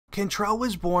Kentrell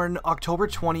was born October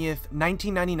 20th,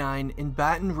 1999 in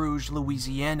Baton Rouge,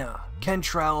 Louisiana.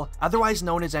 Kentrell, otherwise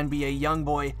known as NBA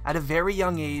YoungBoy, at a very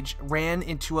young age ran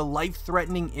into a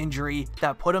life-threatening injury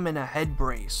that put him in a head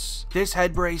brace. This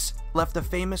head brace left the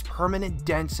famous permanent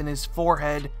dents in his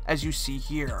forehead, as you see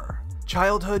here.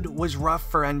 Childhood was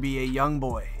rough for NBA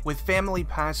YoungBoy. With family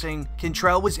passing,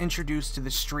 Kentrell was introduced to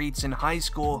the streets in high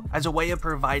school as a way of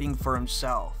providing for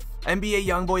himself. NBA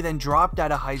YoungBoy then dropped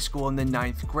out of high school in the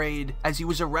 9th grade as he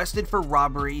was arrested for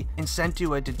robbery and sent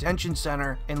to a detention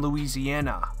center in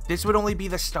Louisiana. This would only be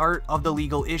the start of the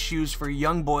legal issues for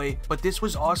YoungBoy, but this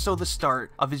was also the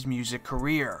start of his music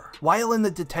career. While in the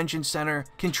detention center,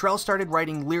 Kentrell started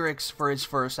writing lyrics for his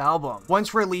first album.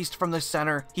 Once released from the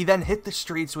center, he then hit the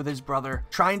streets with his brother,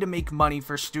 trying to make money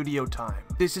for studio time.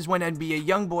 This is when NBA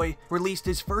YoungBoy released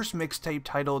his first mixtape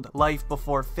titled Life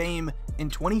Before Fame in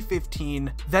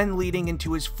 2015, then leading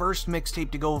into his first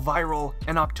mixtape to go viral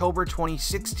in October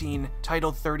 2016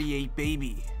 titled 38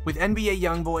 Baby. With NBA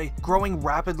YoungBoy growing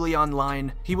rapidly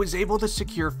online, he was able to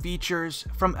secure features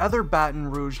from other Baton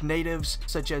Rouge natives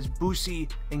such as Boosie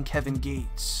and Kevin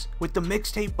Gates. With the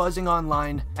mixtape buzzing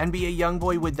online, NBA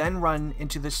YoungBoy would then run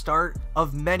into the start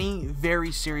of many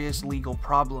very serious legal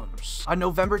problems. On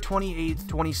November 28,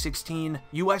 2016,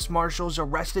 US Marshals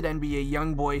arrested NBA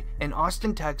YoungBoy in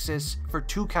Austin, Texas for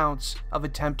 2 counts of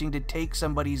attempting to take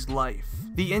somebody's life.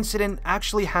 The incident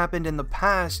actually happened in the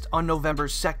past on November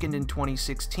 2nd in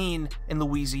 2016 in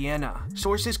Louisiana.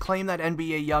 Sources claim that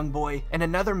NBA YoungBoy and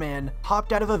another man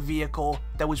hopped out of a vehicle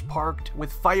that was parked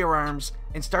with firearms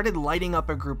and started lighting up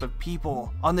a group of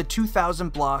people on the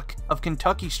 2000 block of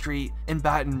Kentucky Street in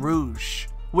Baton Rouge.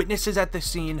 Witnesses at the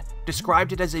scene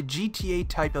described it as a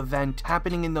GTA-type event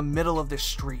happening in the middle of the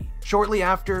street. Shortly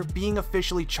after being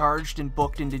officially charged and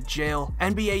booked into jail,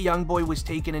 NBA YoungBoy was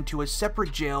taken into a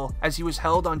separate jail as he was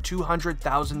held on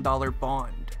 $200,000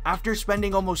 bond. After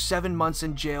spending almost 7 months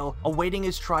in jail, awaiting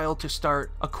his trial to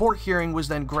start, a court hearing was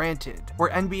then granted, where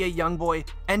NBA YoungBoy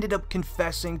ended up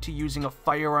confessing to using a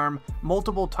firearm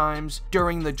multiple times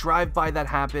during the drive-by that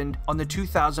happened on the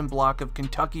 2000 block of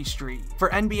Kentucky Street. For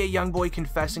NBA YoungBoy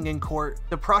confessing in court,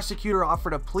 the prosecutor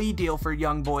offered a plea deal for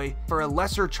YoungBoy for a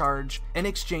lesser charge in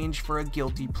exchange for a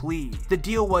guilty plea. The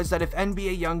deal was that if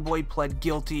NBA YoungBoy pled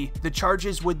guilty, the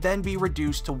charges would then be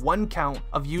reduced to 1 count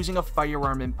of using a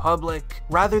firearm in public,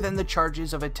 rather than the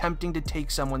charges of attempting to take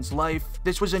someone's life.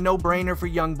 This was a no-brainer for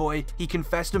YoungBoy. He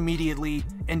confessed immediately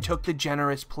and took the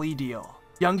generous plea deal.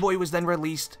 YoungBoy was then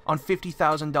released on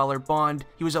 $50,000 bond.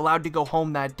 He was allowed to go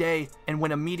home that day and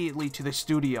went immediately to the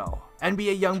studio.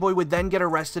 NBA YoungBoy would then get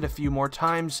arrested a few more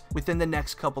times within the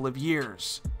next couple of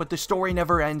years, but the story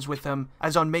never ends with him,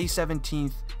 as on May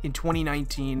 17th in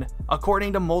 2019,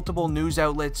 according to multiple news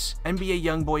outlets, NBA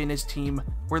YoungBoy and his team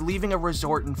were leaving a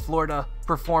resort in Florida to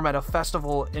perform at a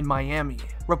festival in Miami.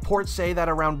 Reports say that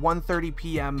around 1:30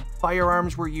 p.m.,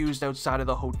 firearms were used outside of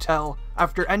the hotel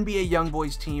after NBA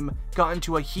YoungBoy's team got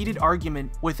into a heated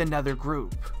argument with another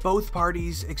group. Both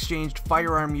parties exchanged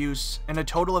firearm use, and a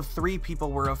total of 3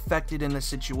 people were affected in the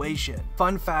situation.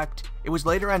 Fun fact, it was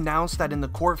later announced that in the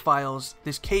court files,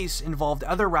 this case involved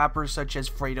other rappers such as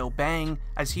Fredo Bang,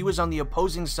 as he was on the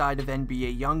opposing side of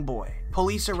NBA YoungBoy.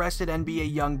 Police arrested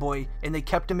NBA YoungBoy and they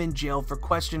kept him in jail for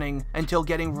questioning until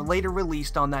getting later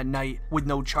released on that night with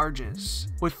no charges.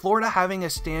 With Florida having a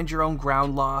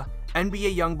stand-your-own-ground law,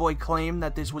 NBA YoungBoy claimed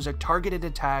that this was a targeted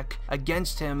attack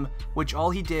against him, which all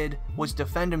he did was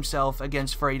defend himself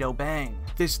against Fredo Bang.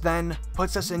 This then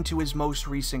puts us into his most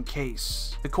recent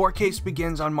case. The court case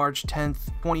begins on March 10th,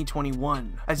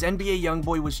 2021, as NBA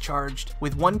YoungBoy was charged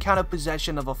with 1 count of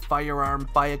possession of a firearm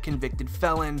by a convicted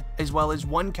felon, as well as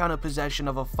 1 count of possession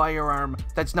of a firearm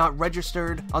that's not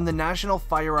registered on the National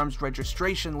Firearms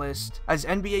Registration List, as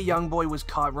NBA YoungBoy was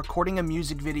caught recording a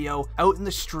music video out in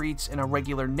the streets in a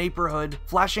regular neighborhood,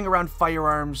 flashing around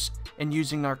firearms and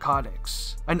using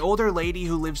narcotics. An older lady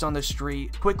who lives on the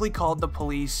street quickly called the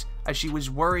police as she was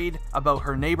worried about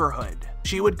her neighborhood.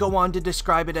 She would go on to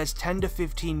describe it as 10 to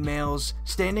 15 males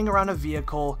standing around a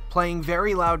vehicle, playing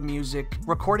very loud music,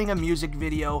 recording a music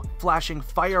video, flashing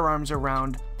firearms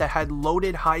around that had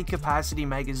loaded high-capacity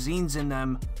magazines in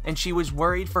them, and she was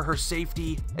worried for her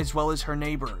safety as well as her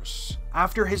neighbors.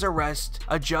 After his arrest,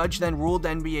 a judge then ruled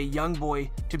NBA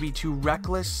YoungBoy to be too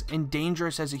reckless and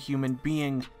dangerous as a human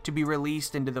being to be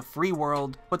released into the free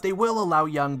world, but they will allow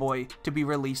YoungBoy to be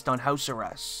released on house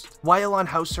arrest. While on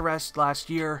house arrest last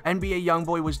year, NBA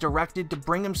YoungBoy was directed to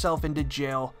bring himself into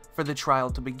jail for the trial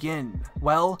to begin.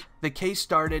 Well, the case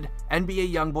started,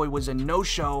 NBA YoungBoy was a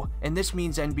no-show, and this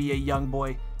means NBA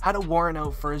YoungBoy had a warrant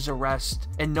out for his arrest,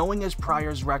 and knowing his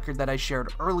prior's record that I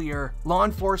shared earlier, law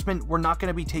enforcement were not going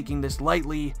to be taking this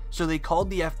lightly, so they called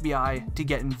the FBI to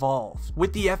get involved.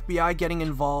 With the FBI getting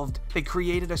involved, they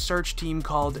created a search team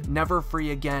called Never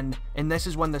Free Again, and this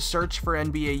is when the search for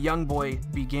NBA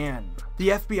YoungBoy began. The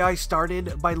FBI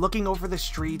started by looking over the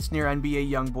streets near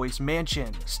NBA YoungBoy's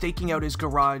mansion, staking out his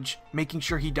garage, making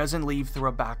sure he doesn't leave through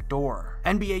a back door.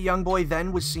 NBA YoungBoy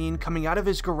then was seen coming out of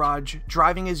his garage,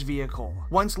 driving his vehicle.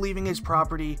 Once leaving his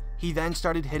property, he then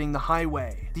started hitting the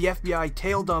highway. The FBI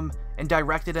tailed him and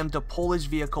directed him to pull his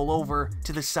vehicle over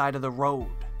to the side of the road.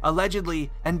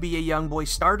 Allegedly, NBA YoungBoy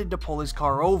started to pull his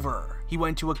car over. He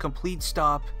went to a complete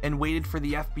stop and waited for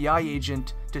the FBI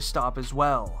agent to stop as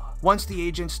well. Once the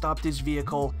agent stopped his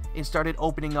vehicle and started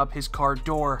opening up his car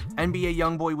door, NBA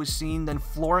YoungBoy was seen then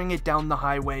flooring it down the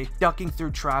highway, ducking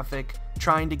through traffic,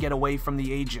 trying to get away from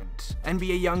the agent.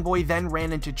 NBA YoungBoy then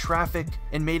ran into traffic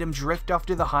and made him drift off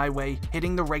to the highway,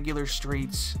 hitting the regular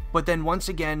streets, but then once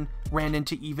again ran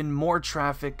into even more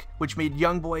traffic, which made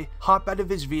YoungBoy hop out of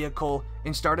his vehicle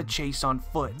and start a chase on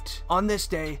foot. On this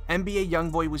day, NBA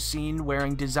YoungBoy was seen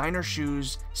wearing designer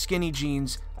shoes, skinny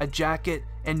jeans, a jacket,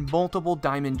 and multiple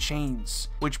diamond chains,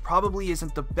 which probably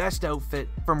isn't the best outfit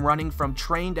from running from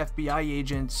trained FBI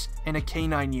agents and a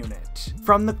K-9 unit.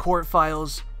 From the court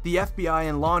files, the FBI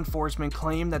and law enforcement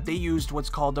claim that they used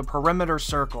what's called a perimeter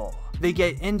circle. They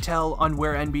get intel on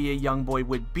where NBA YoungBoy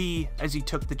would be as he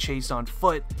took the chase on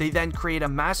foot. They then create a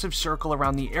massive circle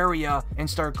around the area and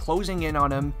start closing in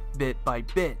on him bit by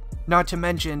bit. Not to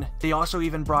mention, they also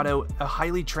even brought out a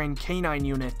highly trained K-9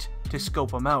 unit to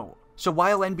scope him out. So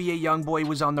while NBA YoungBoy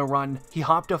was on the run, he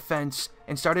hopped a fence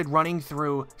and started running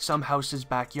through some house's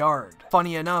backyard.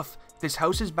 Funny enough, this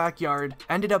house's backyard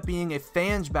ended up being a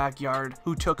fan's backyard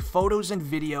who took photos and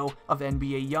video of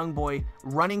NBA YoungBoy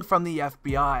running from the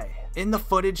FBI. In the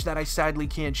footage that I sadly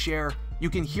can't share, you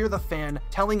can hear the fan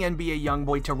telling NBA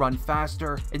YoungBoy to run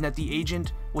faster and that the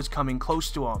agent was coming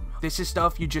close to him. This is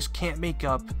stuff you just can't make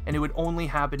up, and it would only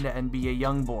happen to NBA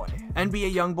YoungBoy.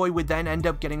 NBA YoungBoy would then end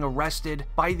up getting arrested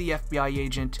by the FBI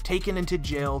agent, taken into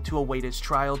jail to await his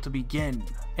trial to begin.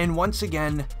 And once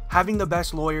again, having the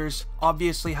best lawyers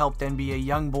obviously helped NBA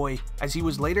YoungBoy, as he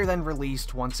was later then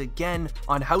released once again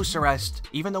on house arrest,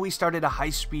 even though he started a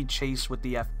high-speed chase with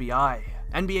the FBI.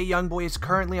 NBA YoungBoy is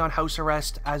currently on house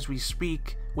arrest as we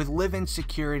speak, with live-in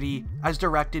security as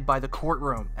directed by the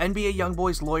courtroom. NBA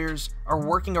YoungBoy's lawyers are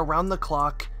working around the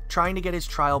clock trying to get his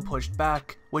trial pushed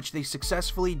back, which they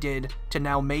successfully did to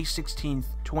now May 16th,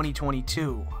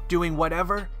 2022, doing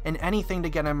whatever and anything to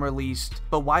get him released,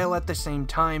 but while at the same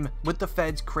time, with the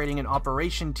feds creating an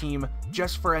operation team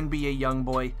just for NBA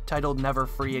YoungBoy titled Never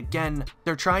Free Again,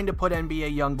 they're trying to put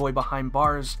NBA YoungBoy behind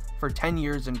bars for 10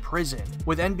 years in prison.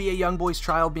 With NBA YoungBoy's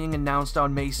trial being announced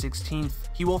on May 16th,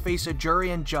 he will face a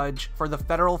jury and judge for the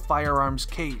federal firearms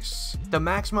case. The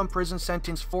maximum prison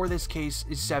sentence for this case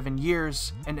is 7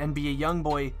 years, and NBA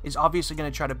YoungBoy is obviously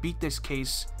going to try to beat this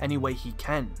case any way he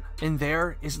can. And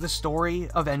there is the story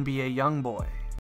of NBA YoungBoy.